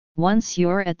Once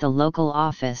you're at the local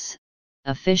office,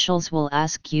 officials will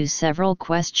ask you several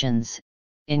questions,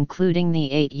 including the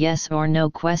 8 yes or no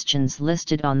questions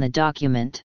listed on the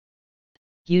document.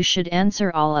 You should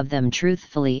answer all of them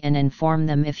truthfully and inform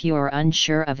them if you are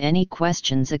unsure of any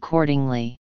questions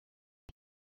accordingly.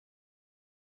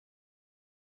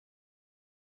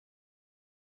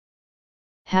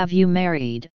 Have you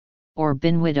married, or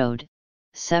been widowed,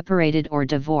 separated or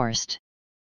divorced?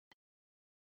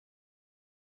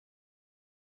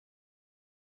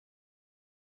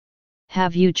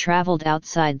 Have you traveled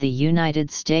outside the United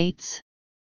States?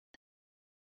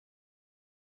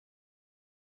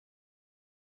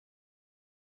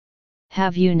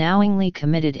 Have you knowingly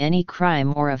committed any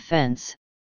crime or offense,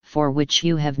 for which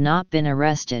you have not been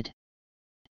arrested?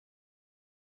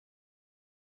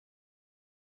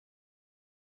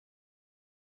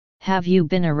 Have you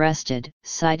been arrested,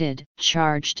 cited,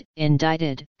 charged,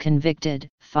 indicted, convicted,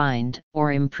 fined,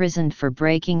 or imprisoned for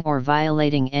breaking or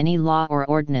violating any law or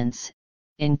ordinance,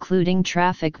 including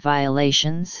traffic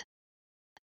violations?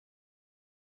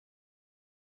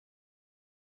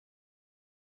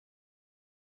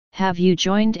 Have you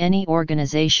joined any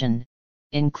organization,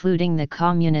 including the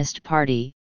Communist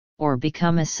Party, or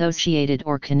become associated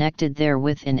or connected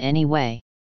therewith in any way?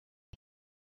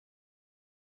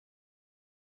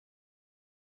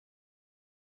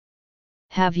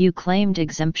 Have you claimed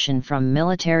exemption from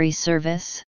military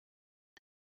service?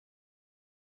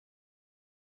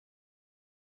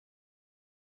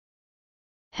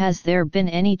 Has there been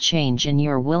any change in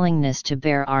your willingness to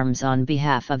bear arms on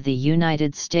behalf of the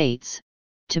United States,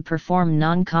 to perform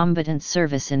non-combatant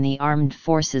service in the armed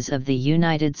forces of the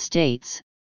United States,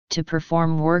 to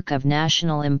perform work of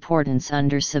national importance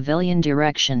under civilian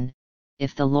direction,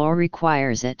 if the law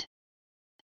requires it?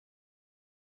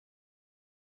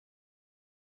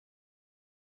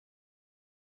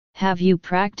 Have you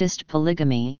practiced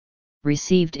polygamy,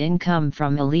 received income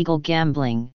from illegal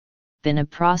gambling, been a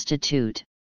prostitute,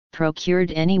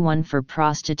 procured anyone for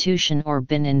prostitution or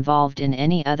been involved in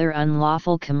any other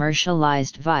unlawful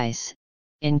commercialized vice,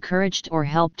 encouraged or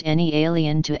helped any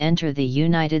alien to enter the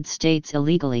United States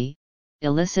illegally,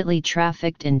 illicitly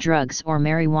trafficked in drugs or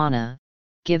marijuana,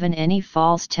 given any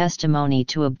false testimony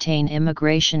to obtain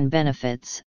immigration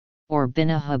benefits, or been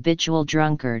a habitual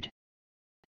drunkard?